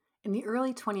In the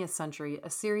early 20th century, a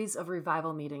series of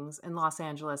revival meetings in Los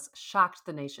Angeles shocked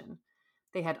the nation.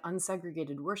 They had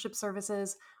unsegregated worship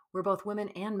services where both women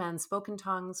and men spoke in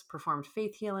tongues, performed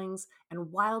faith healings,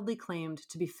 and wildly claimed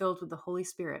to be filled with the Holy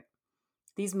Spirit.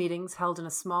 These meetings, held in a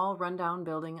small, rundown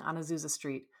building on Azusa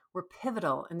Street, were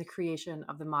pivotal in the creation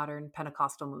of the modern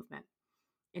Pentecostal movement.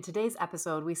 In today's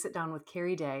episode, we sit down with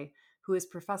Keri, who is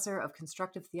professor of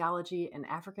constructive theology and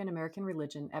African American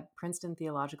religion at Princeton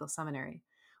Theological Seminary.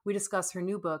 We discuss her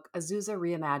new book, Azusa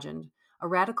Reimagined, a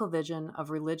radical vision of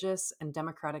religious and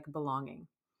democratic belonging.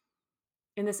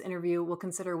 In this interview, we'll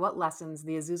consider what lessons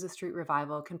the Azusa Street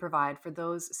Revival can provide for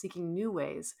those seeking new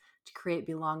ways to create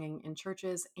belonging in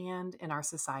churches and in our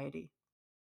society.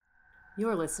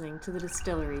 You're listening to The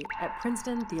Distillery at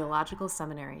Princeton Theological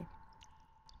Seminary.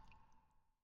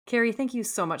 Keri, thank you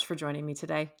so much for joining me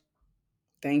today.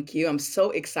 Thank you. I'm so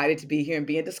excited to be here and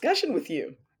be in discussion with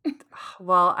you.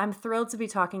 Well, I'm thrilled to be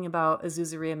talking about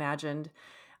Azusa Reimagined.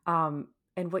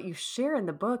 And what you share in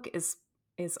the book is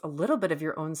a little bit of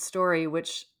your own story,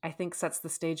 which I think sets the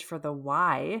stage for the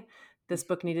why this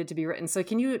book needed to be written. So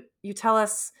can you tell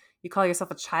us, you call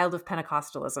yourself a child of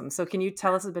Pentecostalism. So can you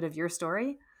tell us a bit of your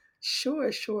story?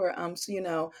 Sure.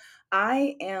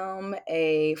 I am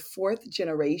a fourth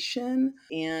generation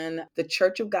in the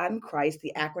Church of God in Christ.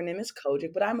 The acronym is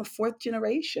COGIC, but I'm a fourth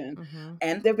generation. Mm-hmm.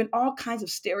 And there have been all kinds of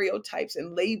stereotypes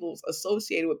and labels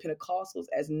associated with Pentecostals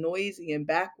as noisy and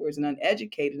backwards and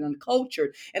uneducated and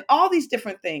uncultured and all these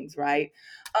different things, right?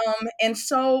 And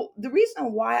so the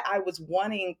reason why I was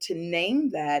wanting to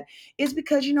name that is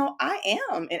because, I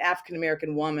am an African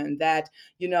American woman that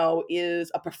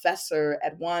is a professor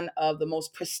at one of the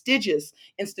most prestigious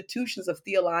institutions of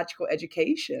theological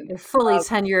education. A fully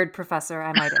tenured professor,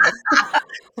 I might add.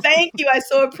 Thank you. I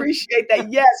so appreciate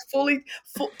that. Yes, full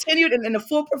tenured and a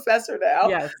full professor now.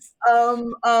 Yes.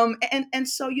 And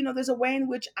so, there's a way in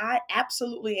which I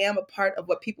absolutely am a part of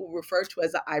what people refer to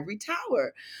as the ivory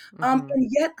tower. Mm-hmm.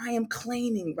 And yet I am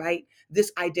claiming, right,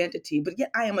 this identity, but yet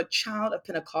I am a child of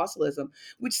Pentecostalism,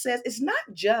 which says it's not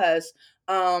just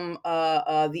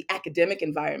the academic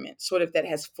environment sort of that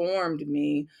has formed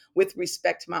me with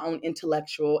respect to my own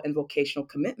intellectual and vocational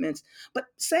commitments, but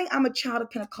saying I'm a child of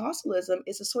Pentecostalism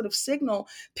is a sort of signal.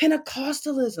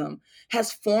 Pentecostalism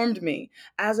has formed me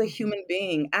as a human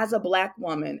being, as a Black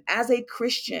woman, as a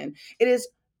Christian. It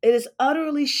has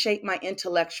utterly shaped my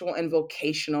intellectual and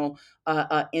vocational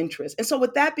interest. And so,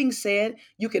 with that being said,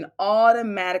 you can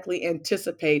automatically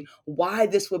anticipate why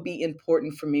this would be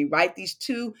important for me, right? These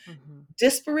two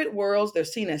disparate worlds, they're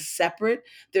seen as separate.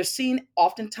 They're seen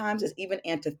oftentimes as even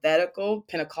antithetical.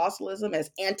 Pentecostalism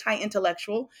as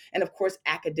anti-intellectual, and of course,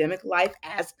 academic life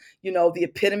as, the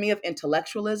epitome of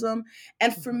intellectualism.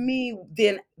 And for me,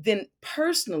 then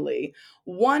personally,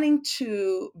 wanting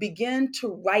to begin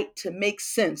to write to make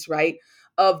sense, right,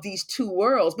 of these two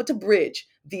worlds, but to bridge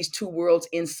these two worlds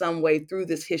in some way through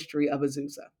this history of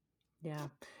Azusa. Yeah,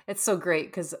 it's so great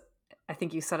because I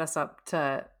think you set us up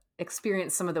to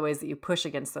experience some of the ways that you push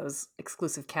against those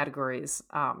exclusive categories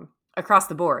across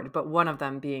the board, but one of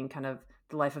them being kind of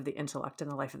the life of the intellect and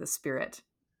the life of the spirit.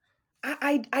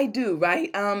 I do,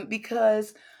 right?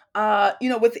 Because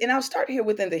and I'll start here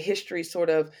within the history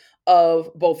sort of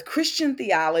both Christian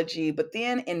theology, but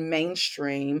then in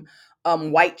mainstream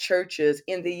white churches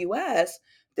in the U.S.,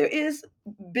 there is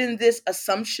been this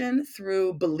assumption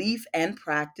through belief and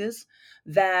practice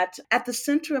that at the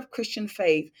center of Christian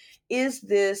faith is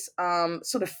this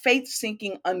sort of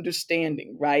faith-sinking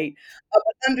understanding, right?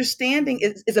 Understanding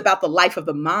is about the life of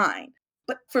the mind.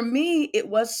 But for me, it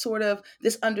was sort of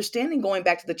this understanding going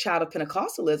back to the child of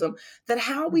Pentecostalism that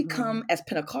how we come as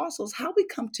Pentecostals, how we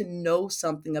come to know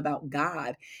something about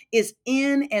God is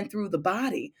in and through the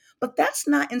body. But that's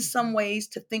not in some ways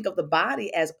to think of the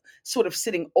body as sort of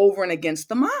sitting over and against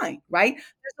the mind, right?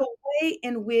 There's a way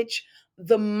in which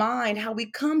the mind, how we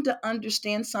come to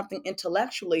understand something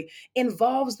intellectually,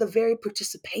 involves the very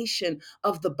participation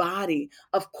of the body,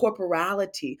 of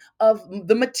corporality, of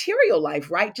the material life,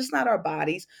 right? Just not our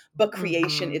bodies, but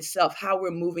creation itself, how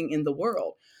we're moving in the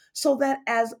world. So that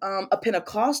as a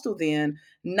Pentecostal, then,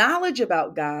 knowledge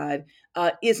about God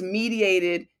is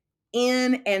mediated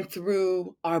in and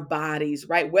through our bodies,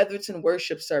 right? Whether it's in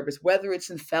worship service, whether it's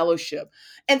in fellowship.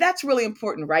 And that's really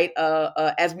important, right?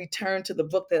 As we turn to the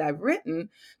book that I've written,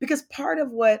 because part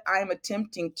of what I'm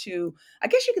attempting to, I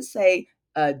guess you could say,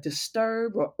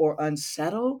 disturb or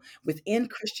unsettle within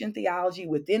Christian theology,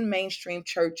 within mainstream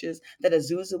churches that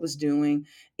Azusa was doing,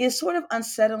 is sort of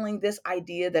unsettling this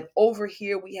idea that over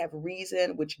here we have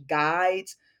reason, which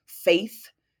guides faith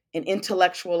and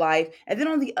intellectual life. And then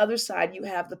on the other side, you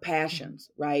have the passions,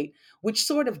 right? Which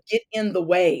sort of get in the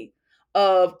way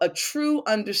of a true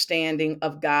understanding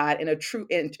of God and a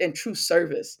true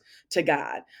service to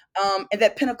God. And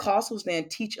that Pentecostals then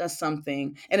teach us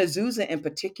something, and Azusa in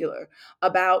particular,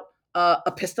 about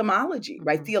epistemology,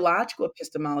 right? Mhm. Theological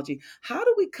epistemology. How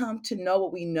do we come to know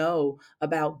what we know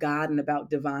about God and about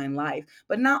divine life?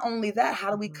 But not only that,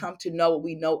 how do we Mhm. come to know what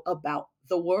we know about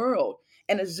the world?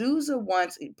 And Azusa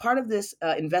wants part of this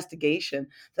investigation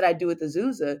that I do with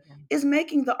Azusa Yeah. is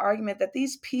making the argument that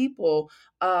these people,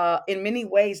 in many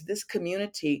ways, this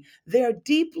community, they're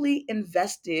deeply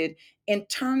invested in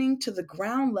turning to the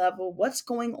ground level what's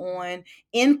going on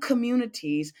in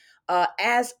communities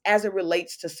as it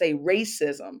relates to, say,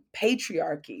 racism,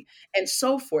 patriarchy, and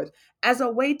so forth, as a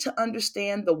way to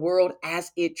understand the world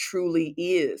as it truly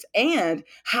is and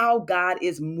how God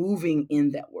is moving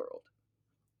in that world.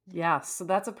 Yeah, so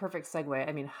that's a perfect segue.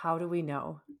 I mean, how do we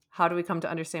know? How do we come to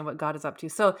understand what God is up to?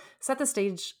 So, set the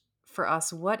stage for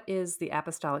us. What is the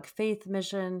apostolic faith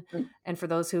mission? And for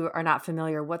those who are not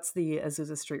familiar, what's the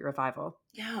Azusa Street Revival?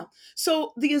 Yeah.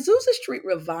 So the Azusa Street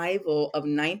Revival of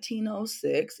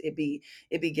 1906,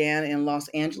 it began in Los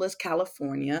Angeles,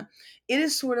 California. It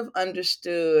is sort of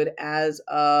understood as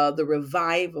the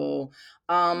revival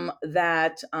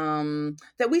that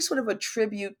we sort of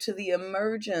attribute to the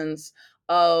emergence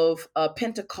of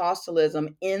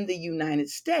Pentecostalism in the United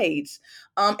States,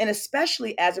 and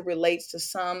especially as it relates to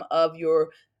some of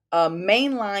your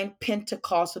mainline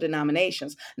Pentecostal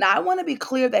denominations. Now, I want to be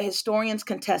clear that historians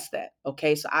contest that.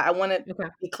 Okay, so I want to Okay.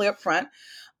 be clear up front.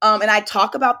 And I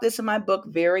talk about this in my book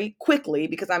very quickly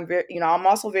because I'm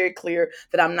also very clear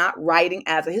that I'm not writing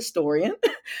as a historian.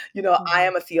 I Mhm.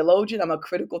 am a theologian, I'm a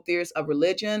critical theorist of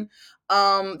religion.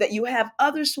 That you have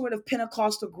other sort of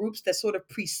Pentecostal groups that sort of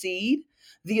precede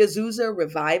the Azusa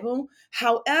revival.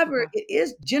 However, Okay. it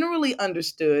is generally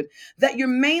understood that your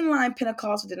mainline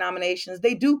Pentecostal denominations,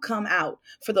 they do come out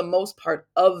for the most part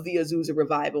of the Azusa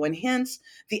revival, and hence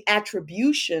the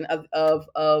attribution of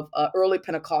early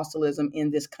Pentecostalism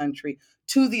in this country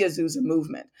to the Azusa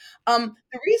movement.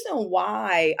 The reason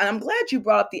why, and I'm glad you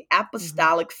brought up the Mhm.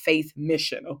 apostolic faith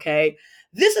mission, okay?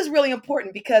 This is really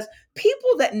important because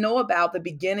people that know about the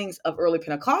beginnings of early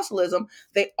Pentecostalism,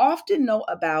 they often know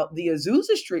about the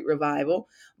Azusa Street revival.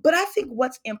 But I think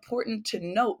what's important to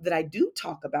note that I do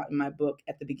talk about in my book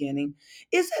at the beginning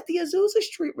is that the Azusa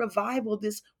Street revival,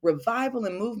 this revival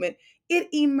and movement, it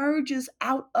emerges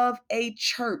out of a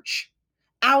church,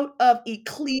 out of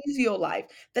ecclesial life,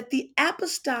 that the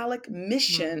apostolic Mm.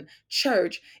 mission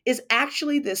church is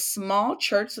actually this small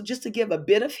church. So, just to give a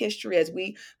bit of history as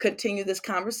we continue this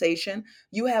conversation,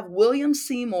 you have William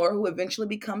Seymour, who eventually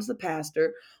becomes the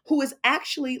pastor, who is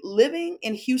actually living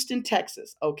in Houston,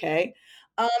 Texas. Okay.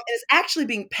 And is actually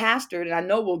being pastored, and I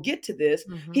know we'll get to this.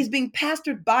 He's Mhm. being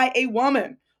pastored by a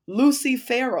woman, Lucy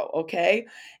Farrell. Okay.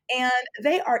 And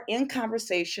they are in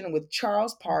conversation with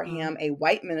Charles Mhm. Parham, a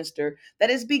white minister that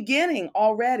is beginning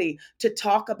already to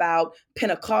talk about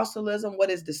Pentecostalism,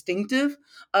 what is distinctive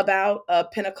about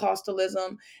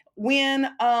Pentecostalism.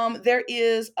 When there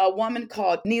is a woman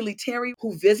called Neely Terry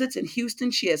who visits in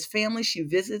Houston, she has family. She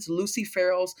visits Lucy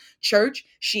Farrell's church.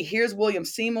 She hears William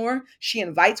Seymour. She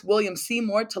invites William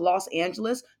Seymour to Los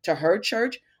Angeles to her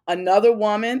church. Another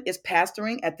woman is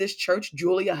pastoring at this church,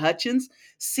 Julia Hutchins.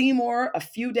 Seymour, a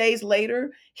few days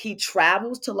later, he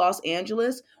travels to Los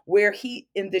Angeles, where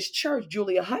in this church,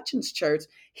 Julia Hutchins Church,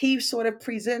 he sort of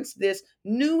presents this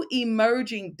new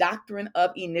emerging doctrine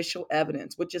of initial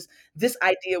evidence, which is this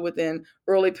idea within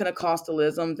early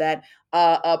Pentecostalism that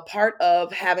a part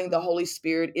of having the Holy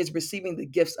Spirit is receiving the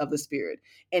gifts of the Spirit,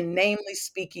 and namely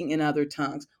speaking in other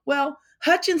tongues. Well,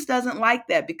 Hutchins doesn't like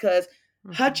that because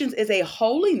Mhm. Hutchins is a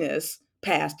holiness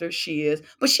pastor, she is,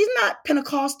 but she's not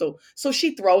Pentecostal, so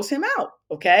she throws him out.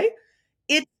 Okay,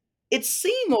 it it's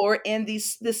Seymour and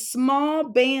this small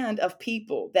band of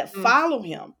people that Mm. follow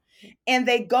him, and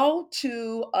they go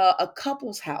to a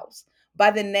couple's house by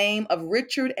the name of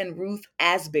Richard and Ruth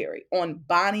Asbury on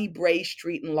Bonnie Bray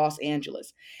Street in Los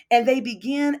Angeles. And they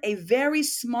begin a very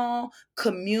small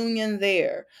communion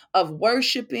there of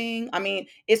worshiping. I mean,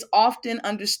 it's often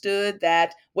understood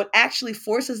that what actually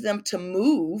forces them to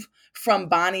move from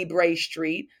Bonnie Bray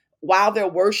Street while they're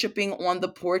worshiping on the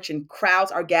porch and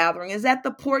crowds are gathering is that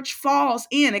the porch falls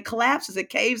in, it collapses, it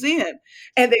caves in.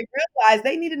 And they realize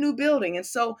they need a new building. And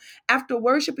so after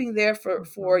worshiping there for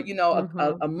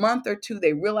Mhm. a Mhm. month or two,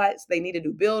 they realized they need a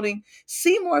new building.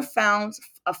 Seymour finds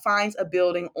a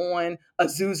building on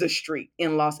Azusa Street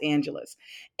in Los Angeles,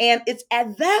 and it's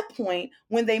at that point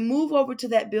when they move over to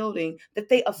that building that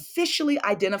they officially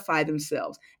identify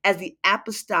themselves as the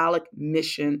Apostolic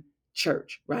Mission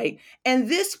church, right? And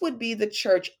this would be the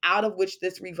church out of which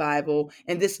this revival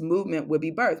and this movement would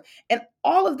be birthed. And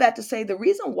all of that to say, the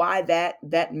reason why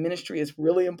that ministry is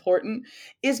really important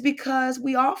is because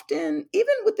we often,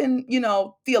 even within,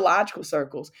 theological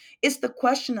circles, it's the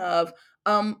question of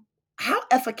how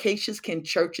efficacious can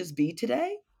churches be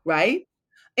today, right?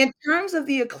 In terms of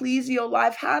the ecclesial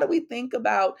life, how do we think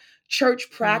about church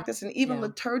Mm, practice and even yeah.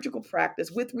 liturgical practice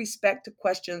with respect to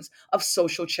questions of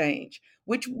social change,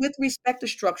 which with respect to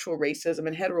structural racism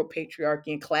and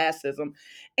heteropatriarchy and classism?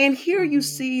 And here you Hmm.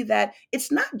 see that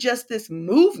it's not just this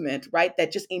movement, right,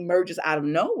 that just emerges out of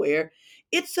nowhere.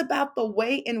 It's about the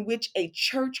way in which a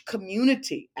church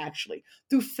community, actually,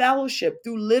 through fellowship,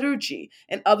 through liturgy,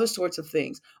 and other sorts of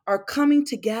things, are coming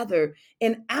together,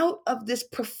 and out of this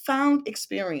profound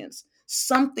experience,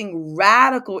 something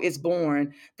radical is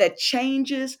born that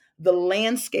changes the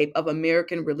landscape of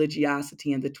American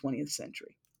religiosity in the 20th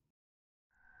century.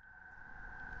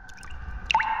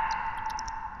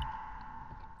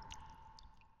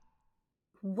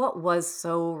 What was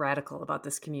so radical about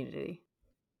this community?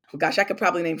 Gosh, I could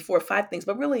probably name 4 or 5 things,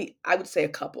 but really, I would say a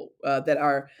couple that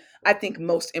are, I think,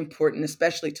 most important,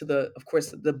 especially to of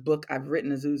course, the book I've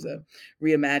written, Azusa Mhm.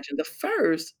 Reimagined. The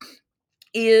first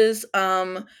is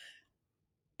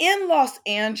in Los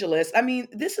Angeles. I mean,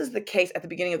 this is the case at the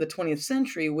beginning of the 20th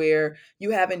century where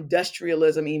you have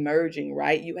industrialism emerging,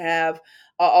 right? You have,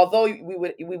 although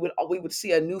we would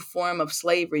see a new form of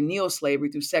slavery, neo-slavery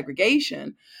through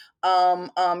segregation.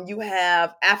 You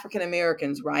have African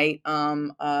Americans, right,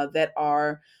 that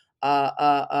are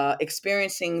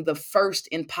experiencing the first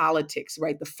in politics,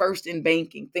 right, the first in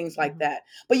banking, things like Mhm. that.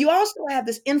 But you also have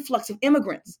this influx of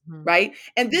immigrants, Mhm. right?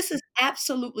 And this is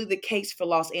absolutely the case for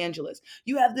Los Angeles.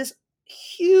 You have this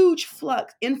huge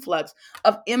influx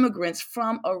of immigrants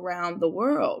from around the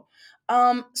world.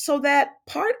 So that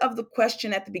part of the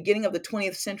question at the beginning of the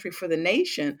 20th century for the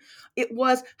nation, it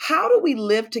was, how do we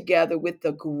live together with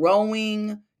the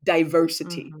growing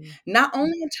diversity, Mhm. not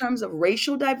only in terms of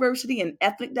racial diversity and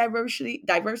ethnic diversity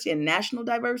and national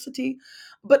diversity,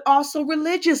 but also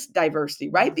religious diversity,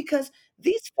 right? Yeah. Because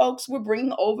these folks were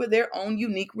bringing over their own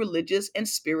unique religious and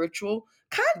spiritual Mhm.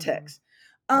 context.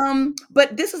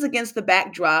 But this is against the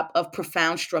backdrop of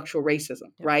profound structural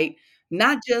racism, Yep. right?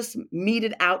 Not just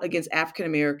meted out against African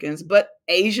Americans, but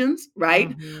Asians, right?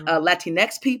 Mhm.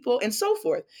 Latinx people, and so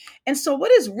forth. And so,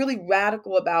 what is really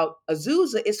radical about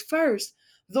Azusa is first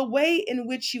the way in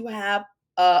which you have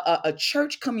a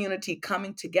church community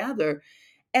coming together,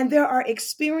 and there are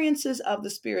experiences of the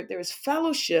Spirit. There is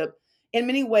fellowship in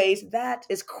many ways that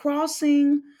is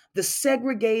crossing the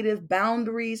segregative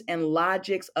boundaries and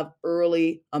logics of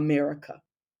early America.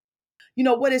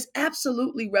 What is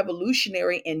absolutely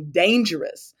revolutionary and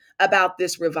dangerous about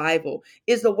this revival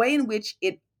is the way in which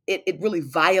it really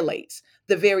violates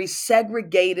the very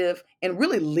segregative and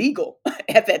really legal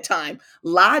at that time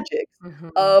logic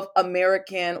Mhm. of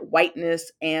American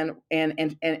whiteness and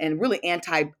really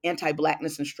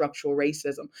anti-blackness and structural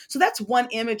racism. So that's one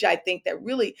image I think that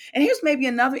really, and here's maybe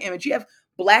another image. You have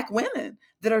Black women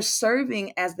that are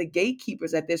serving as the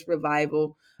gatekeepers at this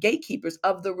revival, gatekeepers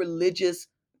of the religious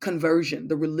conversion,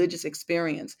 the religious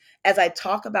experience. As I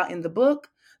talk about in the book,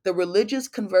 the religious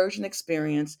conversion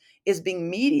experience is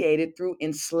being mediated through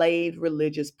enslaved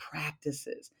religious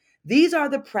practices. These are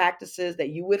the practices that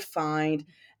you would find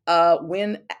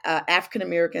when African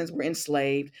Americans were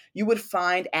enslaved. You would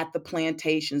find at the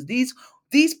plantations. These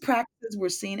practices were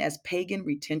seen as pagan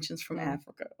retentions from Yeah.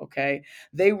 Africa. Okay,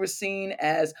 they were seen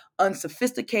as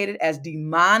unsophisticated, as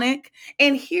demonic.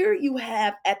 And here you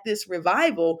have at this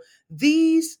revival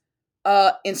these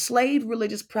enslaved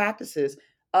religious practices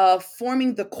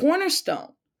forming the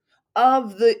cornerstone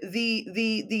of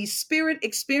the spirit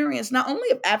experience, not only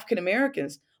of African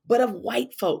Americans but of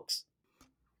white folks.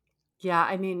 Yeah,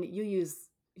 I mean, you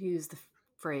use the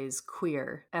phrase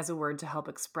queer as a word to help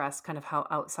express kind of how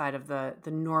outside of the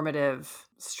normative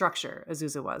structure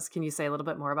Azusa was. Can you say a little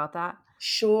bit more about that?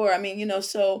 Sure. I mean,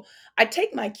 so I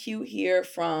take my cue here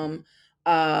from,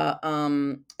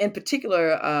 in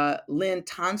particular, Lynn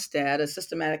Tonstad, a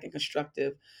systematic and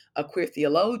constructive queer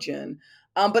theologian.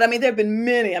 But I mean, there have been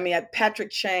many. I mean, Patrick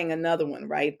Chang, another one,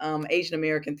 right? Asian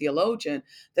American theologian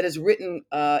that has written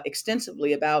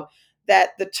extensively about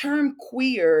that. The term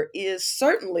queer is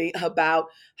certainly about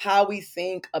how we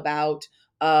think about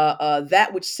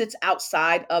that which sits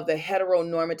outside of the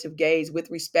heteronormative gaze with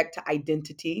respect to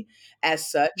identity as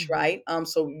such, Mhm. right?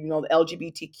 So, the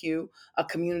LGBTQ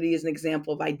community is an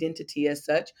example of identity as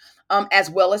such, as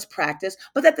well as practice.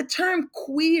 But that the term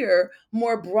queer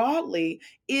more broadly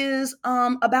is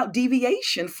about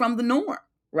deviation from the norm.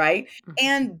 right? Mhm.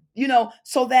 And,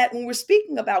 so that when we're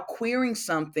speaking about queering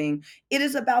something, it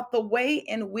is about the way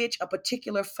in which a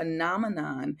particular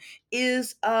phenomenon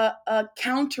is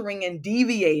countering and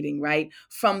deviating, right,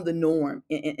 from the norm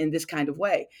in this kind of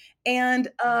way. And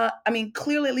I mean,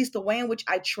 clearly, at least the way in which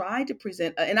I try to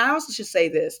present, and I also should say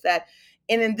this, that,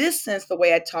 and in this sense, the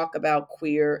way I talk about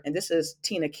queer, and this is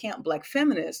Tina Camp, Black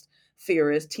feminist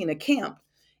theorist Tina Camp,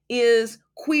 is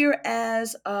queer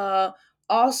as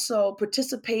also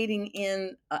participating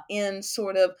in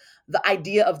sort of the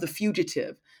idea of the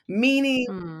fugitive, meaning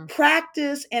Mm.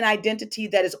 practice and identity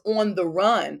that is on the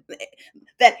run,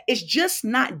 that is just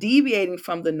not deviating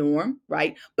from the norm,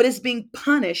 right? But it's being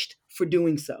punished for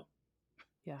doing so.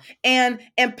 Yeah. And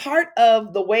part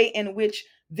of the way in which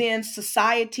then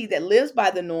society that lives by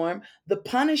the norm, the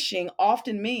punishing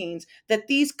often means that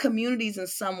these communities in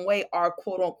some way are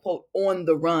quote unquote on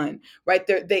the run, right?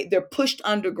 They're pushed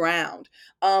underground,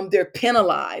 they're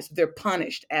penalized, they're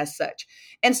punished as such.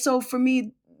 And so for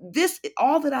me, this,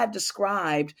 all that I've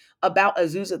described about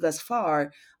Azusa thus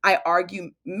far, I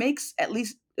argue makes at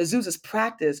least Azusa's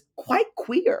practice quite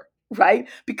queer, right?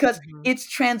 Because Mhm. it's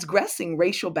transgressing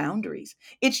racial boundaries.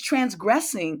 It's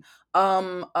transgressing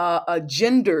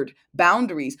gendered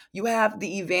boundaries. You have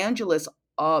the evangelist,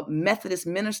 Methodist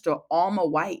minister Alma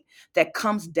White, that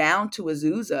comes down to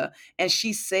Azusa, and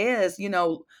she says,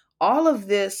 all of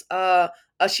this.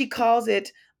 She calls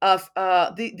it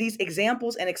these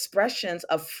examples and expressions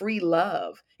of free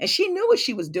love, and she knew what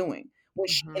she was doing when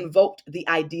she Mhm. invoked the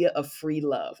idea of free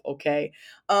love. Okay,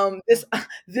 Yeah.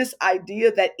 this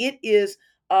idea that it is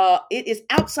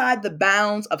outside the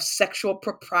bounds of sexual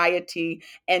propriety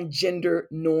and gender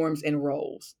norms and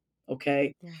roles.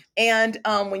 Okay. Yeah. And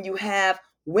when you have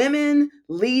women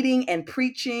leading and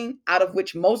preaching, out of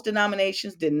which most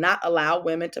denominations did not allow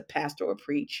women to pastor or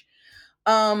preach,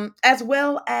 as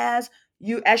well as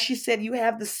you, as she said, you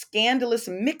have the scandalous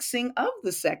mixing of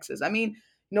the sexes. I mean,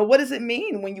 what does it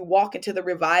mean when you walk into the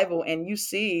revival and you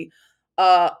see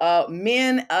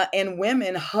men and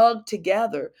women hugged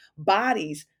together,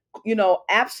 bodies,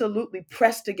 absolutely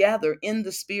pressed together in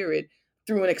the spirit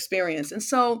through an experience? And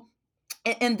so,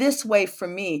 in this way, for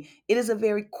me, it is a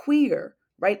very queer,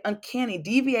 right, uncanny,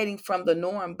 deviating from the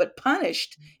norm, but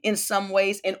punished in some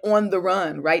ways and on the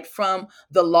run, right, from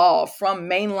the law, from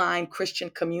mainline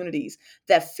Christian communities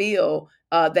that feel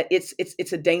that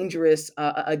it's a dangerous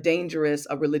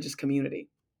religious community.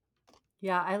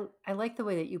 Yeah, I like the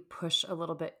way that you push a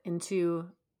little bit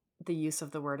into the use of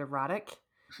the word erotic,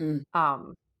 Hmm.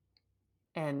 um,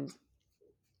 and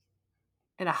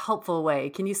in a helpful way.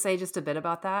 Can you say just a bit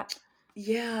about that?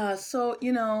 Yeah, so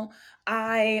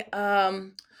I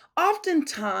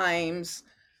oftentimes,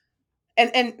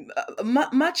 and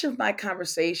much of my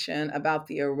conversation about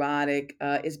the erotic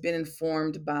has been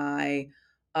informed by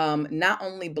not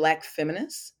only Black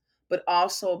feminists, but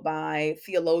also by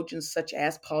theologians such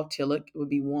as Paul Tillich, would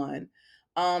be one,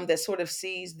 that sort of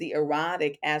sees the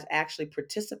erotic as actually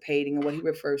participating in what he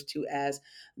refers to as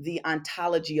the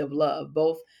ontology of love,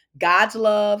 both God's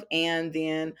love and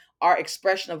then our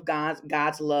expression of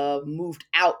God's love moved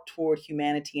out toward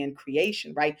humanity and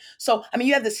creation, right? So, I mean,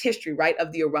 you have this history, right,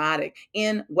 of the erotic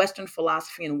in Western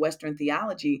philosophy and Western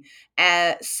theology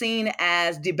as seen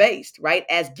as debased, right,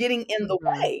 as getting in the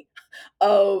Mhm. way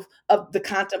of the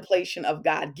contemplation of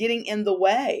God, getting in the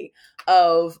way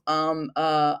of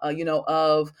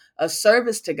a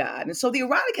service to God. And so the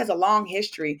erotic has a long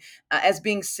history as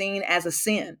being seen as a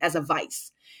sin, as a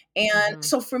vice. And Mhm.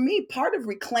 so for me, part of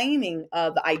reclaiming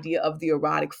the idea of the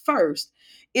erotic first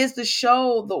is to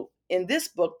show the in this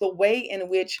book the way in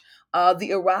which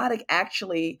the erotic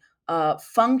actually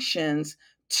functions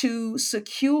to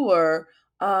secure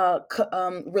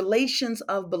relations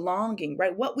of belonging,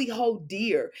 right? What we hold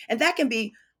dear. And that can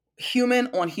be human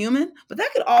on human, but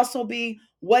that could also be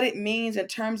what it means in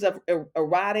terms of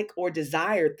erotic or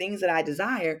desire, things that I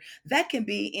desire. That can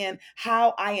be in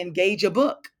how I engage a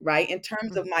book, right? In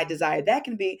terms of my Mhm. desire. That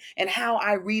can be in how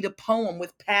I read a poem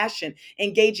with passion,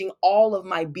 engaging all of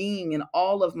my being and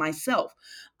all of myself.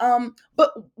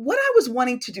 But what I was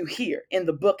wanting to do here in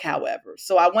the book, however,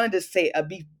 so I wanted to say a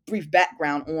brief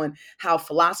background on how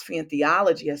philosophy and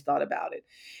theology has thought about it,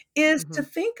 is to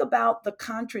Mhm. think about the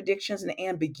contradictions and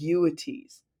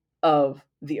ambiguities of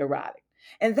the erotic.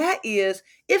 And that is,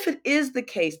 if it is the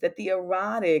case that the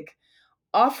erotic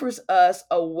offers us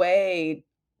a way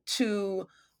to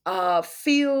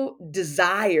feel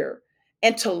desire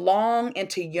and to long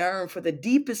and to yearn for the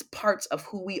deepest parts of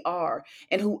who we are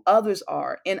and who others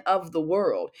are and of the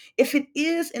world. If it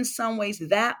is in some ways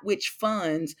that which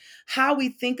funds how we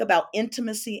think about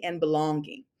intimacy and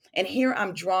belonging, and here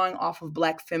I'm drawing off of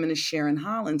Black feminist Sharon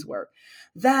Holland's work,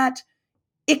 that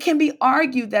it can be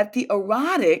argued that the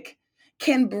erotic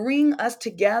can bring us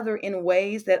together in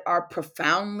ways that are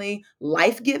profoundly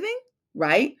life-giving,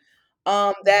 right?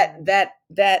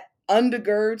 That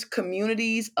undergirds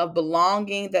communities of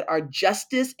belonging that are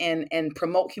justice and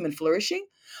promote human flourishing,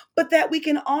 but that we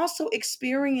can also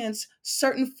experience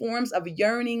certain forms of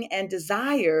yearning and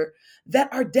desire that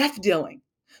are death dealing,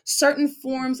 certain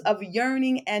forms of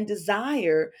yearning and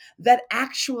desire that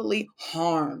actually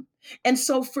harm. And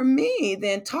so for me,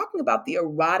 then talking about the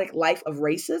erotic life of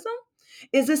racism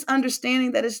is this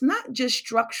understanding that it's not just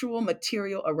structural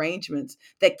material arrangements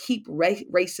that keep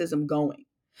racism going,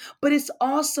 but it's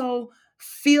also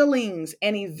feelings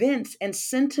and events and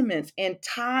sentiments and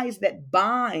ties that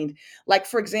bind. Like,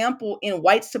 for example, in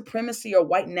white supremacy or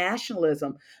white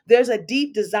nationalism, there's a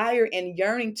deep desire and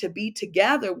yearning to be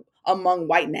together among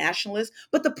white nationalists.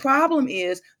 But the problem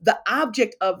is the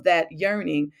object of that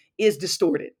yearning is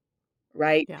distorted,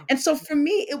 right? Yeah. And so for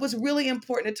me, it was really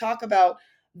important to talk about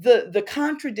the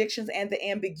contradictions and the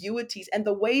ambiguities and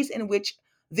the ways in which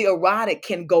the erotic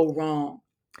can go wrong.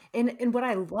 And what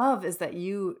I love is that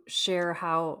you share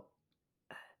how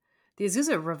the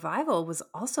Azusa revival was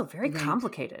also very Right.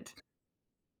 complicated.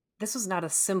 This was not a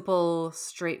simple,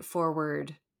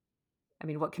 straightforward, I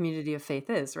mean, what community of faith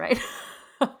is, right?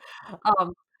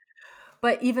 um,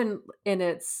 but even in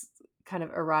its kind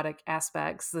of erotic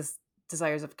aspects, this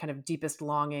desires of kind of deepest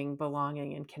longing,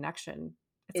 belonging, and connection,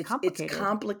 it's It's complicated.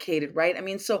 complicated, right? I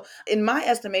mean, so in my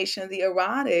estimation, the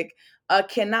erotic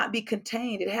cannot be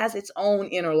contained. It has its own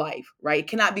inner life, right? It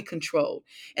cannot be controlled.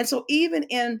 And so, even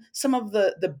in some of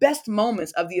the best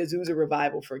moments of the Azusa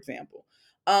revival, for example,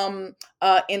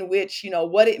 in which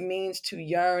what it means to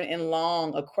yearn and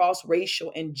long across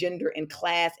racial and gender and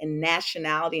class and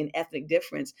nationality and ethnic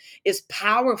difference is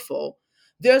powerful.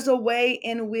 There's a way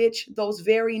in which those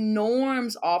very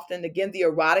norms, often, again, the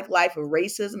erotic life of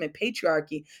racism and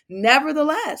patriarchy,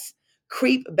 nevertheless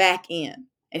creep back in.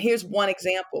 And here's one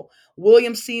example.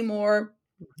 William Seymour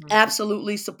Mhm.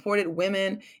 absolutely supported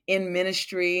women in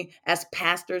ministry as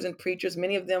pastors and preachers.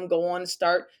 Many of them go on to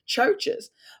start churches.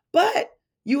 But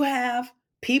you have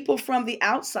people from the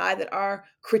outside that are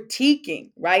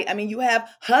critiquing, right? I mean, you have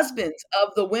husbands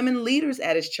of the women leaders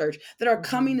at his church that are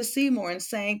coming Mhm. to Seymour and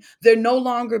saying they're no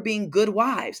longer being good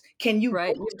wives. Can you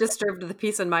Right. You've disturbed the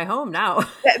peace in my home now.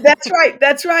 That's right.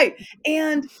 That's right.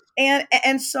 And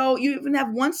and so you even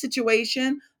have one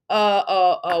situation,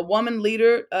 a woman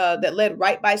leader that led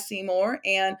right by Seymour,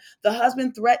 and the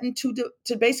husband threatened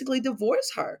to basically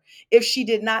divorce her if she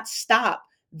did not stop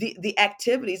the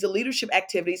activities, the leadership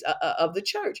activities of the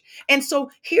church. And so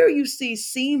here you see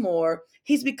Seymour.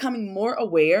 He's becoming more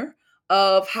aware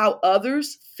of how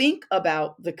others think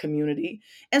about the community.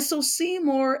 And so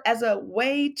Seymour, as a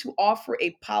way to offer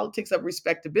a politics of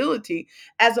respectability,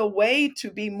 as a way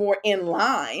to be more in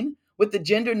line with the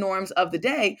gender norms of the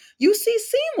day, you see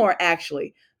Seymour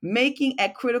actually making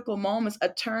at critical moments a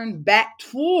turn back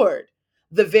toward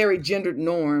the very gendered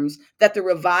norms that the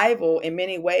revival, in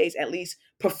many ways, at least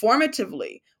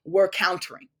performatively, were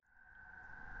countering.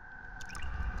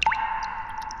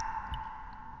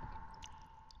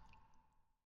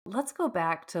 Let's go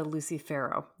back to Lucy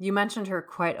Farrow. You mentioned her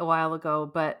quite a while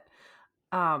ago, but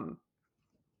um,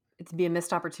 it'd be a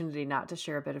missed opportunity not to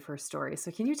share a bit of her story.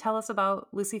 So, can you tell us about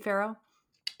Lucy Farrow?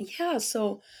 Yeah,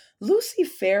 so Lucy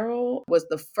Farrell was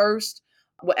the first,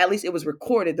 well, at least it was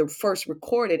recorded, the first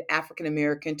recorded African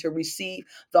American to receive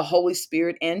the Holy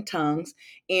Spirit and tongues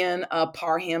in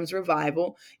Parham's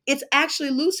revival. It's actually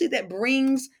Lucy that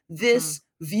brings Hmm. this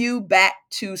view back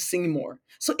to Seymour.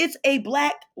 So it's a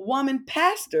Black woman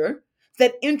pastor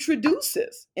that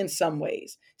introduces, in some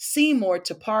ways, Seymour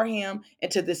to Parham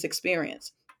and to this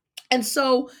experience. And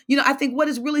so, I think what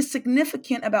is really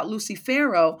significant about Lucy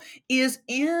Farrow is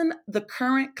in the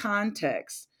current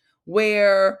context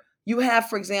where you have,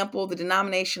 for example, the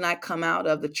denomination I come out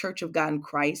of, the Church of God in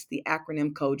Christ, the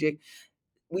acronym COGIC.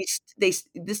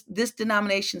 This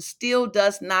denomination still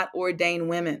does not ordain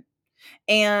women.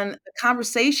 And the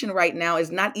conversation right now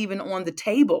is not even on the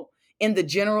table in the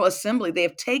General Assembly. They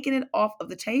have taken it off of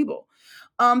the table.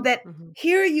 That Hmm.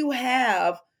 here you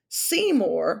have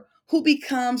Seymour, who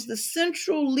becomes the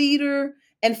central leader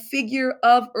and figure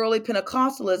of early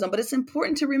Pentecostalism. But it's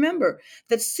important to remember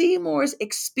that Seymour's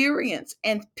experience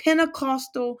and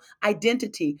Pentecostal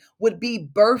identity would be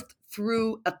birthed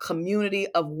through a community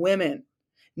of women,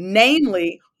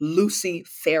 namely Lucy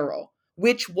Farrell,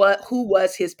 who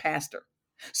was his pastor.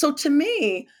 So to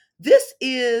me, this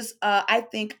is, I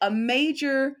think, a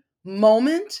major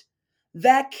moment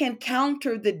that can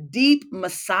counter the deep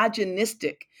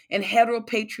misogynistic and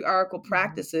heteropatriarchal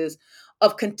practices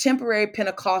of contemporary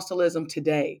Pentecostalism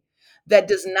today that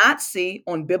does not see,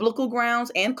 on biblical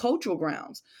grounds and cultural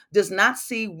grounds, does not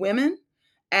see women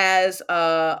as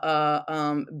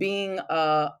being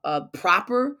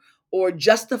proper or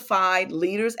justified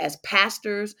leaders as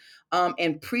pastors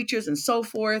and preachers and so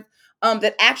forth.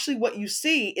 That actually what you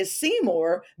see is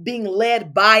Seymour being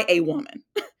led by a woman.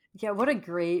 Yeah, what a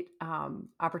great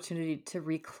opportunity to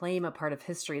reclaim a part of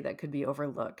history that could be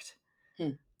overlooked. Hmm.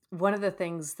 One of the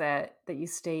things that you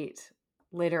state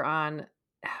later on,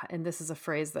 and this is a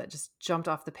phrase that just jumped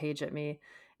off the page at me,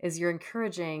 is you're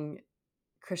encouraging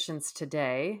Christians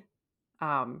today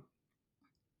um,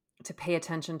 to pay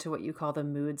attention to what you call the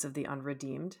moods of the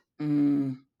unredeemed.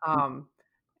 Mm. Um,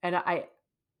 and I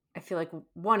feel like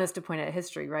one is to point at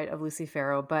history, right, of Lucy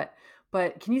Farrow, but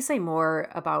can you say more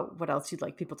about what else you'd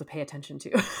like people to pay attention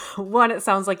to? One, it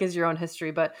sounds like is your own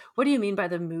history, but what do you mean by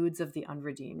the moods of the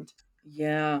unredeemed?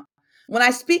 Yeah. When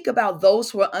I speak about those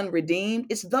who are unredeemed,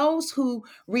 it's those who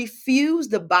refuse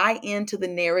to buy into the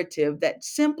narrative that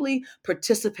simply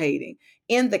participating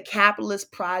in the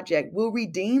capitalist project will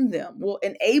redeem them, will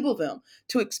enable them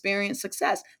to experience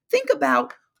success. Think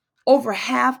about over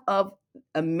half of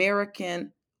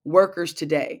American workers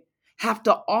today have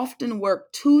to often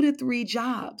work 2 to 3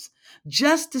 jobs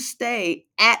just to stay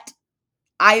at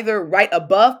either right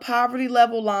above poverty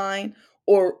level line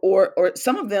or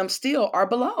some of them still are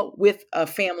below with a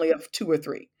family of 2 or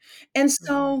 3. Hmm.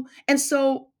 And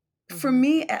so for Hmm.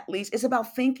 me at least, it's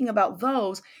about thinking about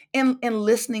those and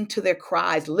listening to their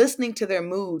cries, listening to their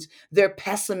moods, their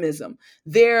pessimism,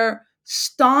 their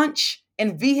staunch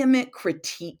and vehement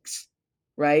critiques,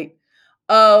 right?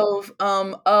 Of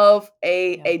Yeah.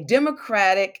 a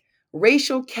democratic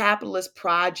racial capitalist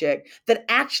project that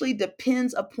actually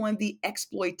depends upon the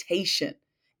exploitation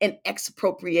and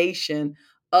expropriation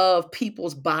of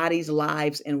people's bodies,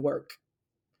 lives, and work.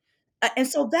 And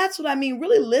so that's what I mean,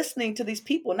 really listening to these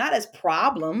people, not as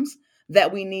problems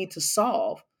that we need to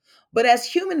solve, but as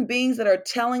human beings that are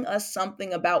telling us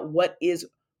something about what is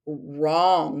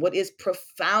wrong, what is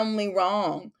profoundly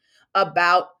wrong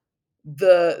about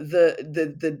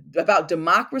about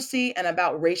democracy and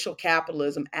about racial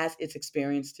capitalism as it's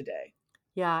experienced today.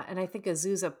 Yeah, and I think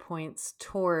Azusa points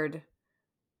toward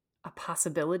a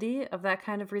possibility of that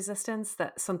kind of resistance,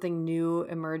 that something new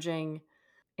emerging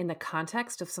in the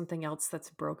context of something else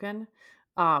that's broken.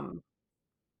 Um,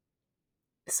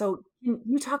 so can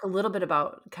you talk a little bit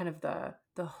about kind of the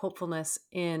hopefulness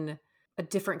in a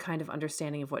different kind of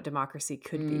understanding of what democracy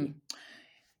could Mm. be?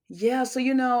 Yeah, so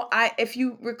I if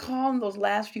you recall in those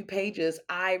last few pages,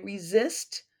 I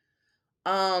resist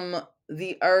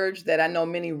the urge that I know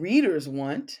many readers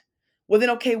want. Well, then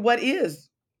okay, what is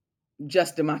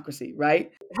just democracy,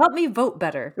 right? Help me vote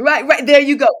better. Right, right. There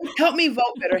you go. Help me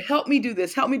vote better. Help me do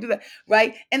this. Help me do that.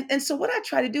 Right. And so what I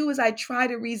try to do is I try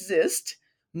to resist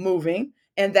moving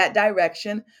in that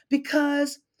direction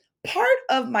because part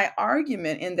of my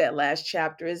argument in that last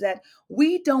chapter is that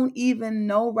we don't even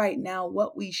know right now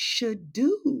what we should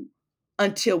do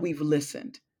until we've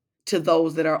listened to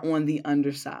those that are on the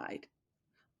underside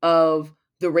of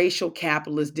the racial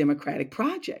capitalist democratic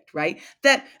project, right?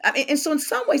 That I mean, and so in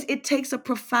some ways it takes a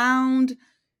profound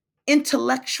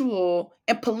intellectual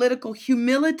and political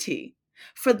humility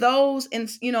for those in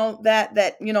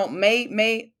that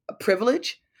may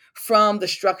privilege from the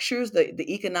structures,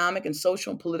 the economic and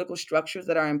social and political structures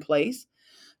that are in place,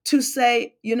 to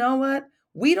say, you know what,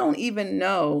 we don't even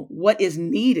know what is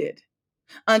needed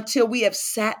until we have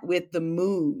sat with the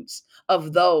moods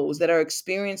of those that are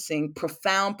experiencing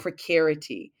profound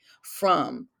precarity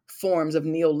from forms of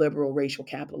neoliberal racial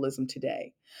capitalism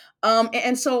today.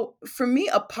 And so for me,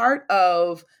 a part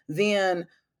of then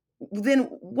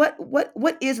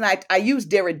what is, and I use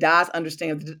Derrida's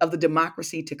understanding of the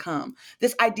democracy to come.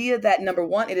 This idea that number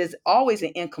one, it is always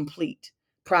an incomplete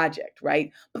project,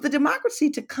 right? But the democracy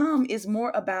to come is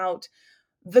more about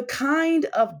the kind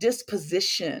of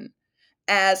disposition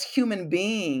as human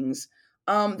beings,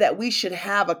 that we should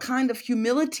have, a kind of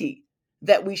humility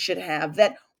that we should have,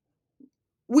 that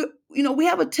we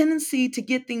have a tendency to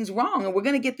get things wrong, and we're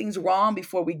going to get things wrong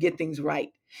before we get things right.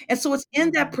 And so it's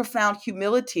in that Mhm. profound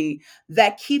humility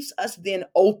that keeps us then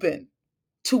open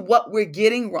to what we're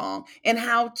getting wrong and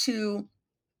how to,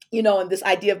 and this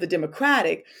idea of the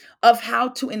democratic, of how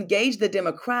to engage the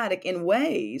democratic in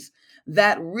ways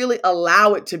that really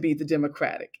allow it to be the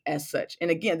democratic as such. And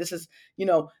again, this is,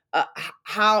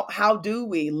 how do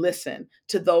we listen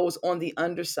to those on the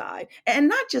underside? And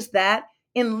not just that,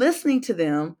 in listening to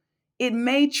them, it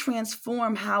may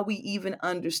transform how we even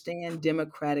understand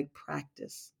democratic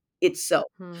practice. itself.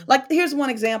 Hmm. Like, here's one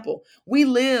example. We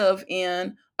live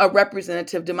in a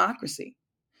representative democracy.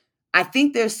 I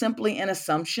think there's simply an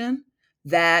assumption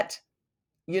that,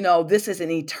 this is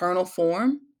an eternal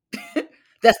form.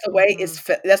 That's the way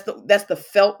Mm-hmm. that's the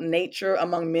felt nature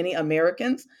among many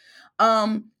Americans.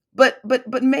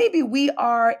 But maybe we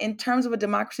are, in terms of a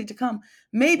democracy to come,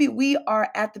 maybe we are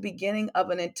at the beginning of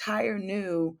an entire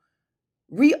new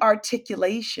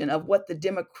rearticulation of what the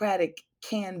democratic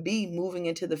can be moving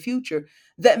into the future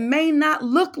that may not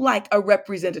look like a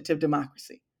representative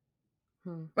democracy.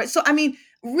 Hmm. Right? So I mean,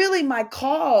 really my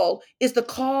call is the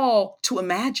call to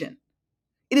imagine.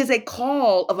 It is a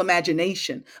call of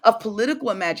imagination, of political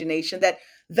imagination,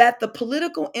 that the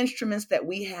political instruments that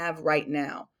we have right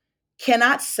now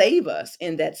cannot save us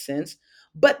in that sense,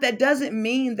 but that doesn't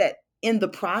mean that in the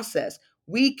process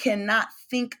we cannot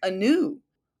think anew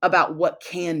about what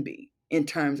can be in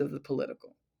terms of the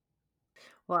political.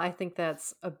 Well, I think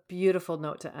that's a beautiful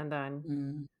note to end on.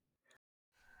 Mm.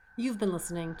 You've been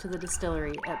listening to The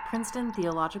Distillery at Princeton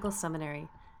Theological Seminary.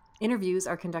 Interviews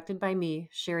are conducted by me,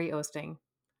 Shari Oosting.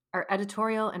 Our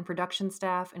editorial and production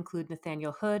staff include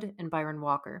Nathaniel Hood and Byron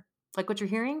Walker. Like what you're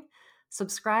hearing?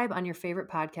 Subscribe on your favorite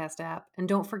podcast app, and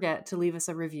don't forget to leave us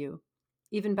a review.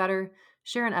 Even better,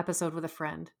 share an episode with a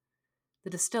friend. The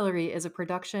Distillery is a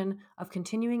production of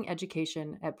continuing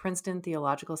education at Princeton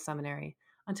Theological Seminary.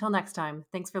 Until next time,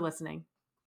 thanks for listening.